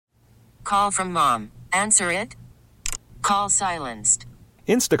Call from mom. Answer it. Call silenced.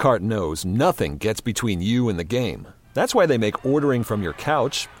 Instacart knows nothing gets between you and the game. That's why they make ordering from your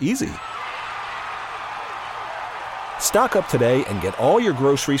couch easy. Stock up today and get all your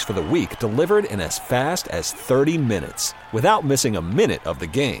groceries for the week delivered in as fast as 30 minutes without missing a minute of the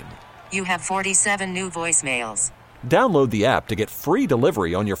game. You have 47 new voicemails. Download the app to get free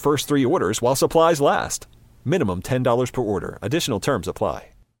delivery on your first 3 orders while supplies last. Minimum $10 per order. Additional terms apply.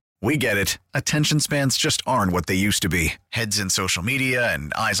 We get it. Attention spans just aren't what they used to be. Heads in social media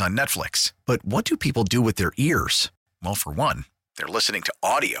and eyes on Netflix. But what do people do with their ears? Well, for one, they're listening to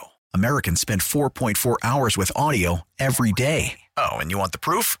audio. Americans spend 4.4 hours with audio every day. Oh, and you want the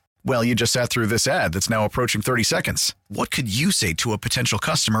proof? Well, you just sat through this ad that's now approaching 30 seconds. What could you say to a potential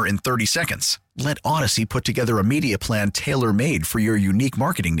customer in 30 seconds? Let Odyssey put together a media plan tailor-made for your unique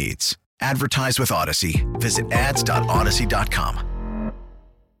marketing needs. Advertise with Odyssey. Visit ads.odyssey.com.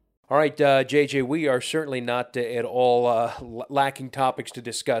 All right, JJ, we are certainly not at all lacking topics to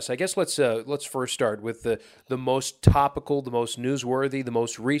discuss. I guess let's first start with the most topical, the most newsworthy, the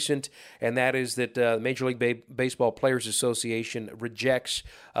most recent, and that is that the Major League Baseball Players Association rejects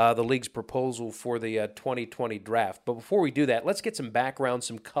the league's proposal for the 2020 draft. But before we do that, let's get some background,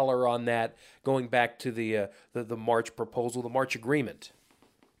 some color on that, going back to the March proposal, the March agreement.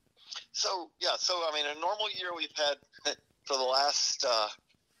 So I mean, a normal year we've had for the last.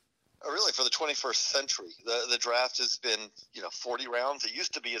 Really, for the 21st century, the draft has been, 40 rounds. It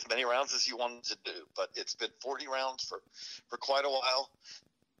used to be as many rounds as you wanted to do, but it's been 40 rounds for quite a while.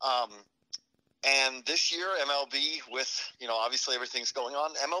 And this year, MLB, with, obviously everything's going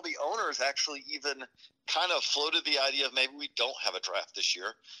on, MLB owners actually even kind of floated the idea of maybe we don't have a draft this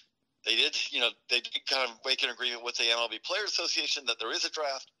year. They did kind of make an agreement with the MLB Players Association that there is a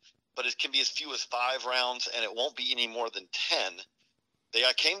draft, but it can be as few as 5 rounds, and it won't be any more than 10. They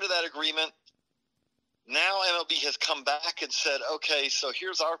came to that agreement. Now MLB has come back and said, okay, so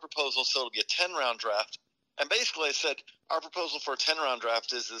here's our proposal. So it'll be a 10-round draft. And basically I said, our proposal for a 10-round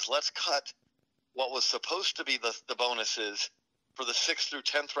draft is let's cut what was supposed to be the bonuses for the 6th through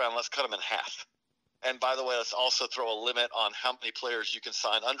 10th round. Let's cut them in half. And by the way, let's also throw a limit on how many players you can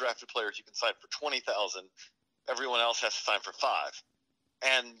sign. Undrafted players you can sign for $20,000. Everyone else has to sign for $5,000.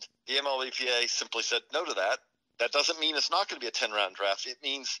 And the MLBPA simply said no to that. That doesn't mean it's not going to be a 10-round draft. It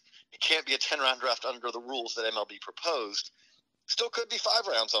means it can't be a 10-round draft under the rules that MLB proposed. Still could be 5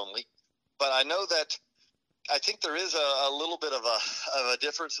 rounds only. But I know that I think there is a little bit of a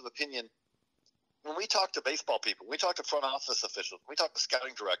difference of opinion. When we talk to baseball people, we talk to front office officials, we talk to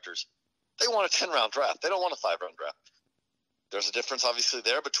scouting directors, they want a 10-round draft. They don't want a 5-round draft. There's a difference, obviously,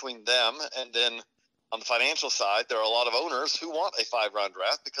 there between them. And then on the financial side, there are a lot of owners who want a 5-round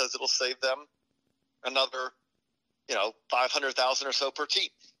draft because it'll save them another $500,000 or so per team.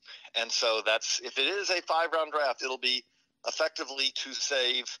 And so that's, if it is a 5-round draft, it'll be effectively to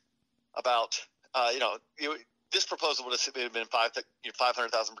save about, this proposal would have been $500,000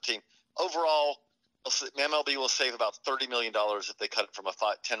 per team. Overall, MLB will save about $30 million if they cut it from a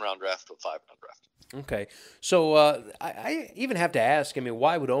 10-round draft to a 5-round draft. Okay. So I even have to ask,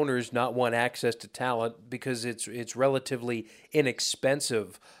 why would owners not want access to talent? Because it's relatively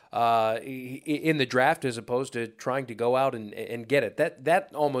inexpensive in the draft as opposed to trying to go out and get it. That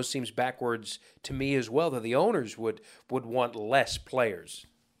almost seems backwards to me as well, that the owners would want less players.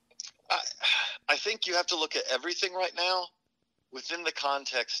 I think you have to look at everything right now within the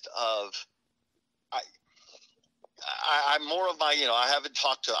context of I'm more of my, I haven't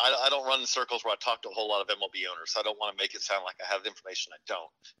talked to, I don't run in circles where I talk to a whole lot of MLB owners. So I don't want to make it sound like I have the information I don't.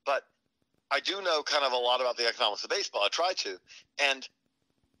 But I do know kind of a lot about the economics of baseball. I try to. And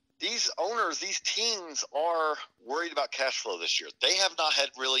these owners, these teams are worried about cash flow this year. They have not had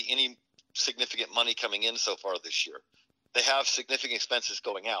really any significant money coming in so far this year. They have significant expenses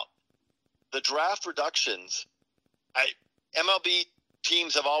going out. The draft reductions, MLB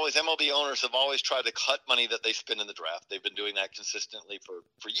owners have always tried to cut money that they spend in the draft. They've been doing that consistently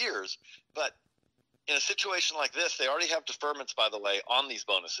for years. But in a situation like this, they already have deferments, by the way, on these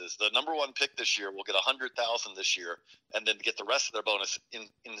bonuses. The number 1 pick this year will get $100,000 this year, and then get the rest of their bonus in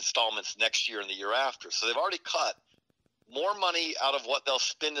installments next year and the year after. So they've already cut more money out of what they'll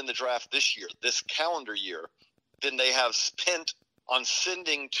spend in the draft this year, this calendar year, than they have spent on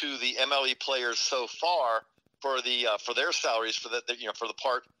sending to the MLB players so far for their salaries, for the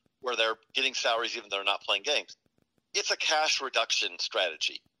part where they're getting salaries even though they're not playing games. It's a cash reduction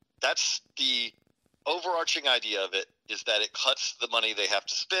strategy. That's the overarching idea of it, is that it cuts the money they have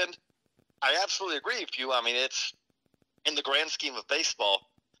to spend. I absolutely agree with you. It's in the grand scheme of baseball,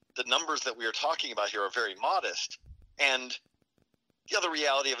 the numbers that we are talking about here are very modest. And the other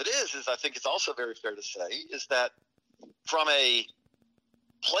reality of it is I think it's also very fair to say is that from a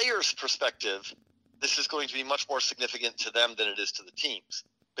player's perspective, this is going to be much more significant to them than it is to the teams,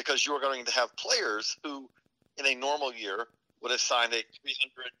 because you are going to have players who in a normal year would have signed a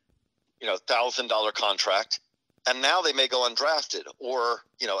 $300,000 contract, and now they may go undrafted, or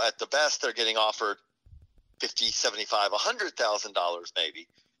at the best they're getting offered $50,000, $75,000, $100,000 maybe,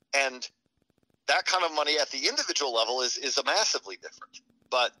 and that kind of money at the individual level is a massively different.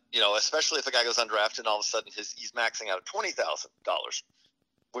 But especially if a guy goes undrafted and all of a sudden he's maxing out at $20,000,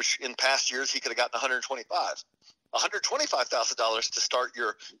 which in past years he could have gotten $125,000. $125,000 to start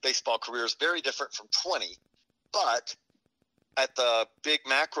your baseball career is very different from 20, but at the big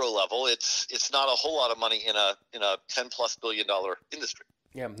macro level, it's not a whole lot of money in a $10+ billion industry.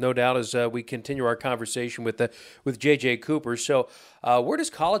 Yeah, no doubt. As we continue our conversation with J.J. Cooper, so where does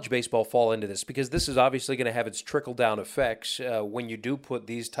college baseball fall into this? Because this is obviously going to have its trickle down effects when you do put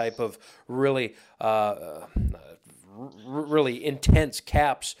these type of really intense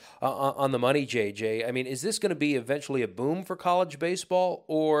caps on the money, JJ. I mean, is this going to be eventually a boom for college baseball,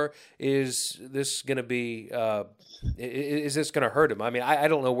 or is this going to be is this going to hurt him? I mean, I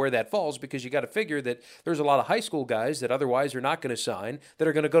don't know where that falls, because you got to figure that there's a lot of high school guys that otherwise are not going to sign that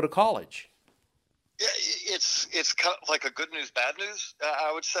are going to go to college. Yeah, it's kind of like a good news, bad news,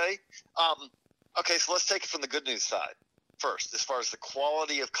 I would say. Okay, so let's take it from the good news side first, as far as the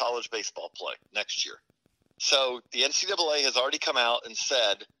quality of college baseball play next year. So the NCAA has already come out and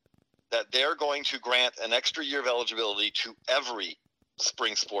said that they're going to grant an extra year of eligibility to every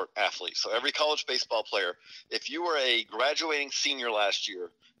spring sport athlete. So every college baseball player, if you were a graduating senior last year,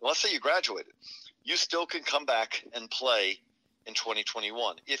 let's say you graduated, you still can come back and play in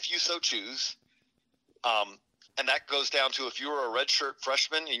 2021 if you so choose. And that goes down to if you were a redshirt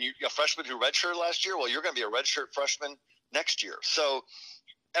freshman and a freshman who redshirted last year, well, you're going to be a redshirt freshman next year. So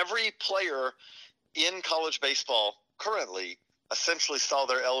every player in college baseball currently essentially saw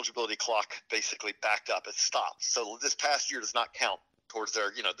their eligibility clock basically backed up. It stopped. So this past year does not count towards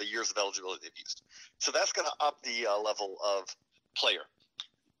their, the years of eligibility they've used. So that's going to up the level of player.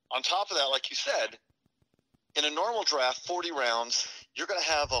 On top of that, like you said, in a normal draft, 40 rounds, you're going to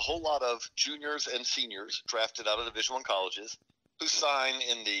have a whole lot of juniors and seniors drafted out of Division I colleges who sign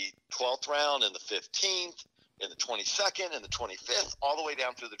in the 12th round, in the 15th, in the 22nd, in the 25th, all the way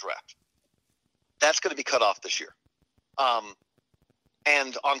down through the draft. That's going to be cut off this year.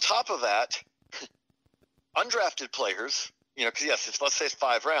 And on top of that, undrafted players, because yes, let's say it's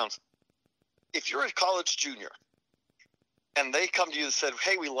 5 rounds. If you're a college junior and they come to you and said,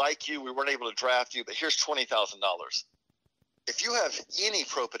 hey, we like you, we weren't able to draft you, but here's $20,000. If you have any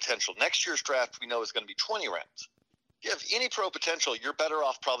pro potential, next year's draft we know is going to be 20 rounds. If you have any pro potential, you're better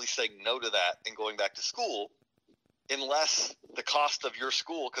off probably saying no to that and going back to school, unless the cost of your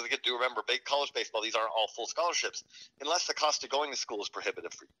school, because I do remember college baseball, these aren't all full scholarships, unless the cost of going to school is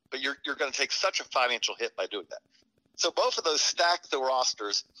prohibitive for you. But you're going to take such a financial hit by doing that. So both of those stack the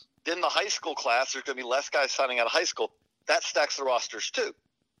rosters. Then the high school class, there's going to be less guys signing out of high school. That stacks the rosters too.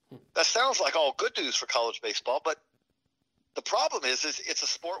 That sounds like all good news for college baseball, but the problem is it's a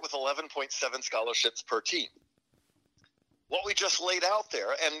sport with 11.7 scholarships per team. What we just laid out there,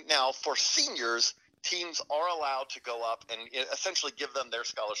 and now for seniors, teams are allowed to go up and essentially give them their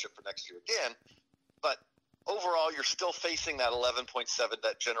scholarship for next year again. But overall, you're still facing that 11.7,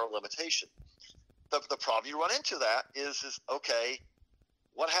 that general limitation. The problem you run into that is okay,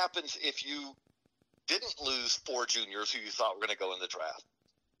 what happens if you didn't lose 4 juniors who you thought were going to go in the draft,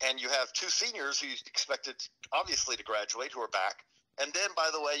 and you have 2 seniors who you expected obviously to graduate who are back, and then, by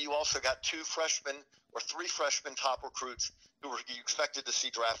the way, you also got 2 freshmen or 3 freshman top recruits who you expected to see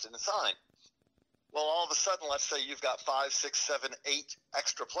drafted and signed. Well, all of a sudden, let's say you've got 5, 6, 7, 8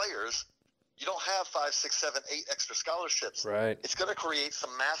 extra players. You don't have 5, 6, 7, 8 extra scholarships. Right. It's going to create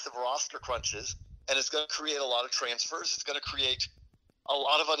some massive roster crunches, and it's going to create a lot of transfers. It's going to create a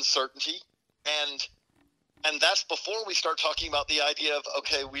lot of uncertainty, and that's before we start talking about the idea of,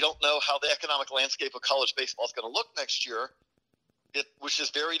 okay, we don't know how the economic landscape of college baseball is going to look next year, which is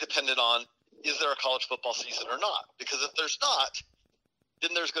very dependent on, is there a college football season or not? Because if there's not,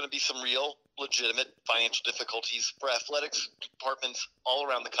 then there's going to be some real legitimate financial difficulties for athletics departments all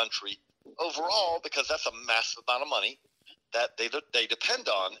around the country overall, because that's a massive amount of money that they depend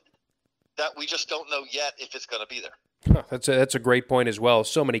on, that we just don't know yet if it's going to be there. Huh, that's a great point as well.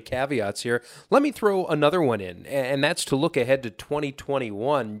 So many caveats here. Let me throw another one in, and that's to look ahead to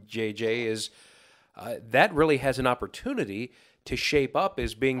 2021, JJ, is that really has an opportunity to shape up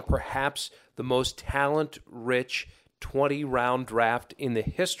as being perhaps the most talent-rich 20-round draft in the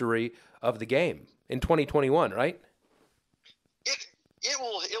history of the game in 2021, right? it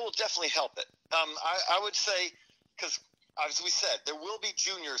will definitely help it. I would say, because as we said, there will be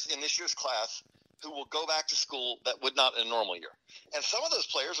juniors in this year's class who will go back to school that would not in a normal year. And some of those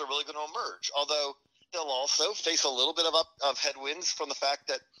players are really going to emerge, although they'll also face a little bit of headwinds from the fact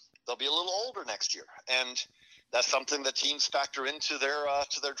that they'll be a little older next year. And that's something that teams factor into their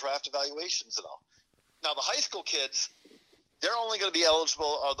draft evaluations and all. Now, the high school kids, they're only going to be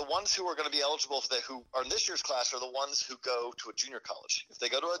eligible, the ones who are going to be eligible who are in this year's class are the ones who go to a junior college. If they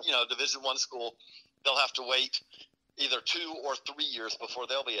go to a Division I school, they'll have to wait either 2 or 3 years before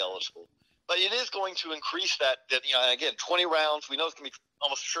they'll be eligible. But it is going to increase that again, 20 rounds. We know it's going to be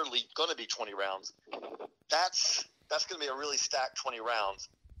almost surely going to be 20 rounds. That's going to be a really stacked 20 rounds.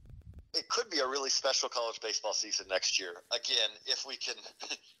 It could be a really special college baseball season next year. Again, if we can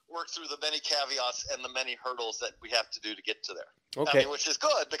work through the many caveats and the many hurdles that we have to do to get to there. Okay. Which is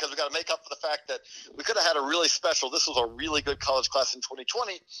good because we got to make up for the fact that we could have had a really special. This was a really good college class in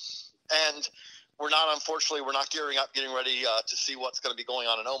 2020, and we're not gearing up, getting ready to see what's going to be going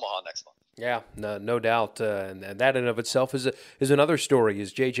on in Omaha next month. Yeah, no doubt, and that in of itself is another story.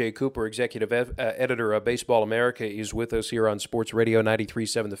 Is J.J. Cooper, executive editor of Baseball America, is with us here on Sports Radio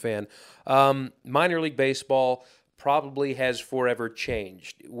 93.7 The Fan. Minor league baseball probably has forever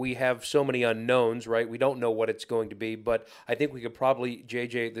changed. We have so many unknowns, right? We don't know what it's going to be, but I think we could probably,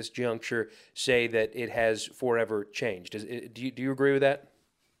 J.J., at this juncture, say that it has forever changed. Do you agree with that?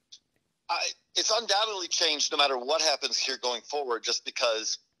 It's undoubtedly changed no matter what happens here going forward, just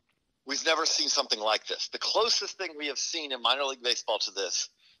because we've never seen something like this. The closest thing we have seen in minor league baseball to this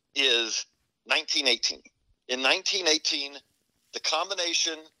is 1918. In 1918, the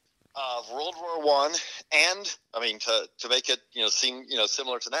combination of World War I and, to make it seem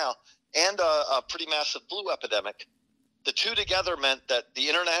similar to now, and a pretty massive flu epidemic, the two together meant that the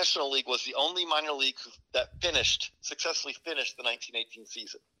International League was the only minor league that successfully finished the 1918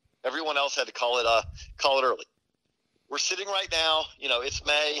 season. Everyone else had to call it early. We're sitting right now, it's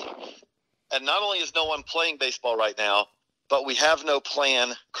May, and not only is no one playing baseball right now, but we have no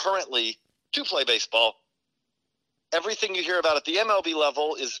plan currently to play baseball. Everything you hear about at the MLB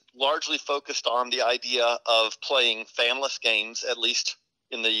level is largely focused on the idea of playing fanless games, at least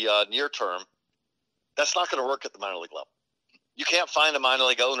in the near term. That's not going to work at the minor league level. You can't find a minor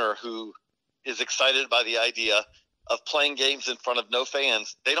league owner who is excited by the idea of playing games in front of no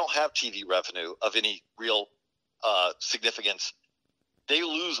fans. They don't have TV revenue of any real significance. They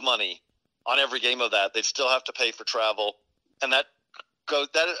lose money on every game of that. They still have to pay for travel, and that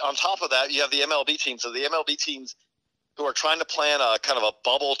on top of that, you have the MLB teams. So the MLB teams who are trying to plan a kind of a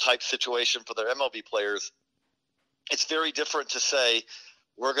bubble type situation for their MLB players. It's very different to say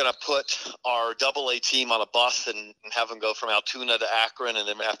we're going to put our AA team on a bus and have them go from Altoona to Akron, and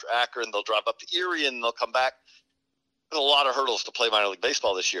then after Akron they'll drive up to Erie and they'll come back. There's a lot of hurdles to play minor league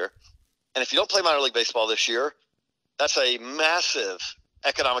baseball this year. And if you don't play minor league baseball this year, that's a massive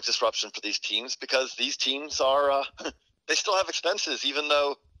economic disruption for these teams, because these teams are they still have expenses, even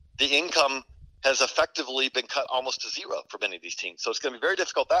though the income has effectively been cut almost to zero for many of these teams. So it's going to be very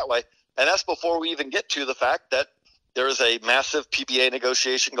difficult that way. And that's before we even get to the fact that there is a massive PBA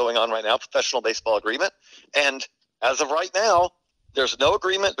negotiation going on right now, professional baseball agreement. And as of right now, there's no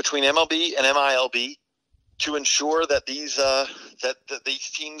agreement between MLB and MILB to ensure that these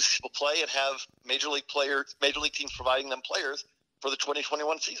teams will play and have major league teams providing them players for the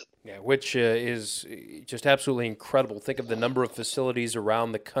 2021 season. Yeah, which is just absolutely incredible. Think of the number of facilities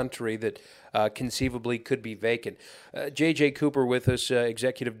around the country that conceivably could be vacant. J.J. Cooper with us,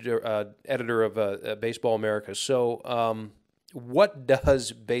 executive editor of Baseball America. So what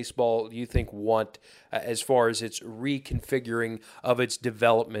does baseball, you think, want as far as its reconfiguring of its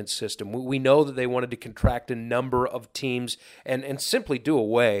development system? We know that they wanted to contract a number of teams and simply do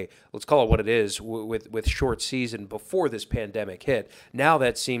away, let's call it what it is, with short season before this pandemic hit. Now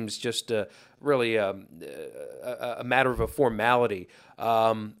that seems just really a matter of a formality.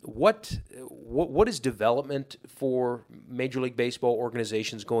 What is development for Major League Baseball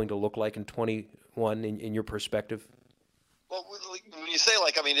organizations going to look like in 21 in your perspective? Well, when you say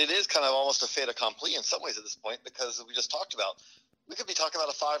it is kind of almost a fait accompli in some ways at this point, because we just talked about, we could be talking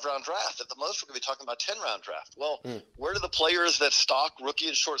about a 5-round draft. At the most, we could be talking about a 10-round draft. Well, where do the players that stock rookie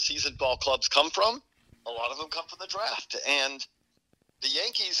and short season ball clubs come from? A lot of them come from the draft. And the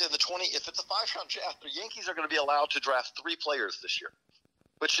Yankees if it's a 5-round draft, the Yankees are going to be allowed to draft 3 players this year,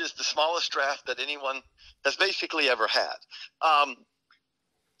 which is the smallest draft that anyone has basically ever had.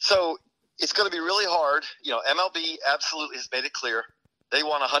 So it's going to be really hard. MLB absolutely has made it clear they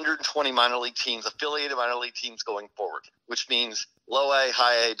want 120 minor league teams, affiliated minor league teams going forward, which means low A,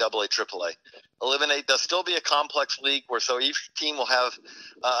 high A, double A, triple A. Eliminate, there'll still be a complex league where so each team will have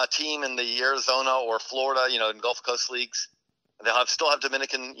a team in the Arizona or Florida, in Gulf Coast leagues. They'll still have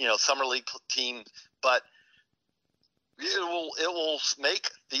Dominican, summer league team, but it will make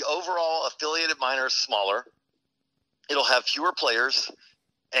the overall affiliated minors smaller. It'll have fewer players,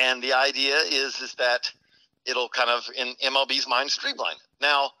 and the idea is that it'll kind of, in MLB's mind, streamline.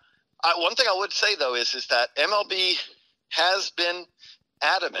 Now, one thing I would say though is that MLB has been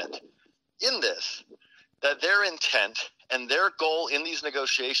adamant in this, that their intent and their goal in these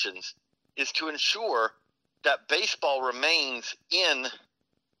negotiations is to ensure that baseball remains in.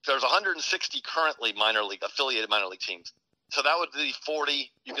 There's 160 currently affiliated minor league teams. So that would be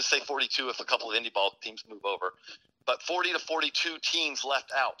 40. You could say 42 if a couple of indie ball teams move over, but 40 to 42 teams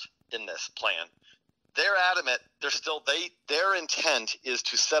left out in this plan. They're adamant. Their intent is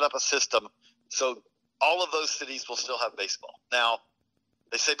to set up a system so all of those cities will still have baseball. Now,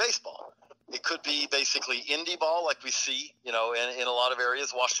 they say baseball. It could be basically indie ball, like we see, in a lot of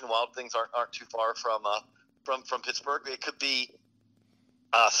areas. Washington Wild Things aren't too far from Pittsburgh. It could be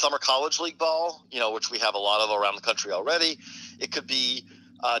summer college league ball, which we have a lot of around the country already. It could be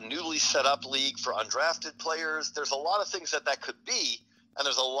a newly set up league for undrafted players. There's a lot of things that could be, and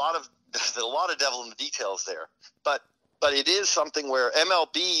there's a lot of devil in the details there. But it is something where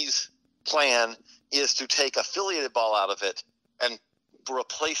MLB's plan is to take affiliated ball out of it and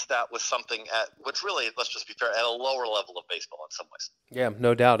replace that with something which really, let's just be fair, at a lower level of baseball in some ways. Yeah,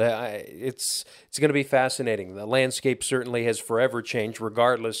 no doubt. It's going to be fascinating. The landscape certainly has forever changed,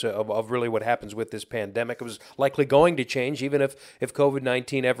 regardless of really what happens with this pandemic. It was likely going to change, even if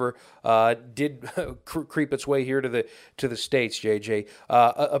COVID-19 ever did creep its way here to the States. JJ,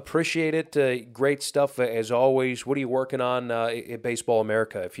 appreciate it. Great stuff as always. What are you working on at Baseball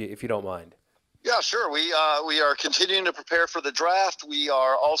America, if you don't mind? Yeah, sure. We are continuing to prepare for the draft. We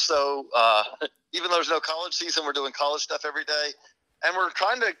are also, even though there's no college season, we're doing college stuff every day. And we're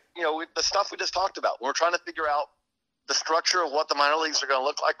trying to, the stuff we just talked about, we're trying to figure out the structure of what the minor leagues are going to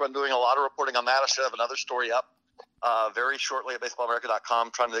look like. We're doing a lot of reporting on that. I should have another story up very shortly at baseballamerica.com,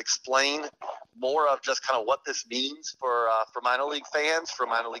 trying to explain more of just kind of what this means for minor league fans, for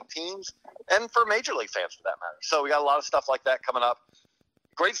minor league teams, and for major league fans for that matter. So we got a lot of stuff like that coming up.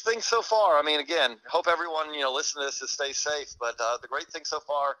 Great things so far. I mean, again, hope everyone, listening to this stays safe. But the great thing so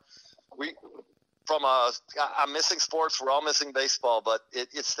far, I'm missing sports. We're all missing baseball, but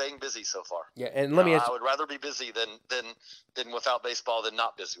it's staying busy so far. Yeah, and let me ask, I would rather be busy than without baseball than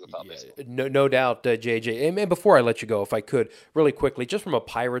not busy without baseball. No doubt, JJ. And before I let you go, if I could, really quickly, just from a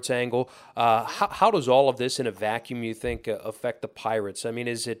Pirates angle, how does all of this in a vacuum, you think, affect the Pirates? I mean,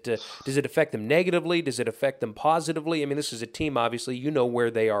 does it affect them negatively? Does it affect them positively? I mean, this is a team, obviously,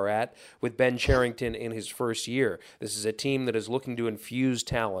 where they are at with Ben Cherington in his first year. This is a team that is looking to infuse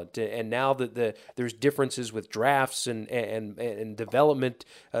talent, and now that there's differences with drafts and development,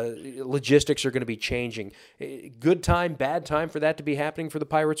 logistics are going to be changing. Good time, bad time for that to be happening for the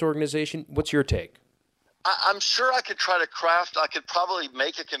Pirates organization? What's your take? I'm sure I could probably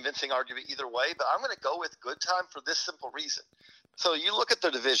make a convincing argument either way, but I'm going to go with good time for this simple reason. So you look at the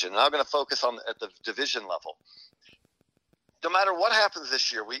division, and I'm going to focus at the division level. No matter what happens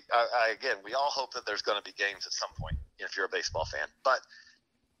this year, we all hope that there's going to be games at some point, if you're a baseball fan. But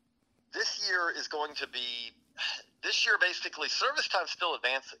this year basically service time's still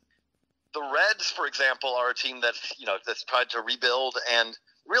advancing. The Reds, for example, are a team that's tried to rebuild and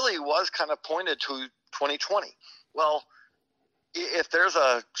really was kind of pointed to 2020. Well, if there's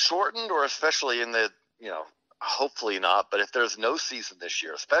a shortened, or especially in the, hopefully not, but if there's no season this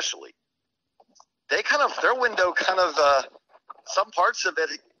year, especially, their window some parts of it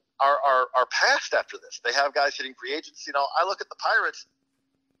are passed after this. They have guys hitting free agency. I look at the Pirates.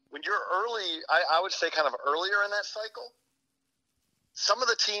 When you're early, I would say kind of earlier in that cycle, some of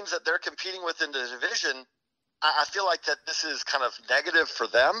the teams that they're competing with in the division, I feel like that this is kind of negative for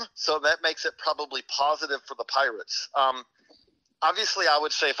them. So that makes it probably positive for the Pirates. Obviously, I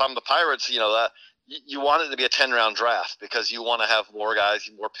would say if I'm the Pirates, you want it to be a 10-round draft because you want to have more guys,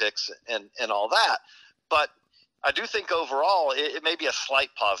 more picks, and all that. But I do think overall it may be a slight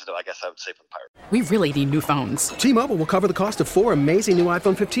positive, I guess I would say, for the Pirates. We really need new phones. T-Mobile will cover the cost of 4 amazing new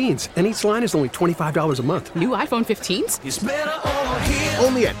iPhone 15s, and each line is only $25 a month. New iPhone 15s? It's better over here.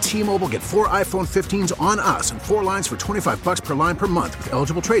 Only at T-Mobile, get 4 iPhone 15s on us and 4 lines for $25 per line per month with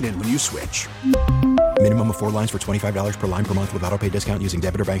eligible trade-in when you switch. Minimum of 4 lines for $25 per line per month with autopay discount using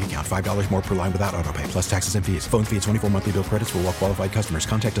debit or bank account. $5 more per line without autopay, plus taxes and fees. Phone fee at 24 monthly bill credits for well qualified customers.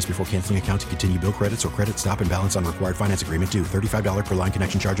 Contact us before canceling account to continue bill credits or credit stop and balance on required finance agreement due. $35 per line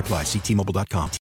connection charge applies. See T-Mobile.com.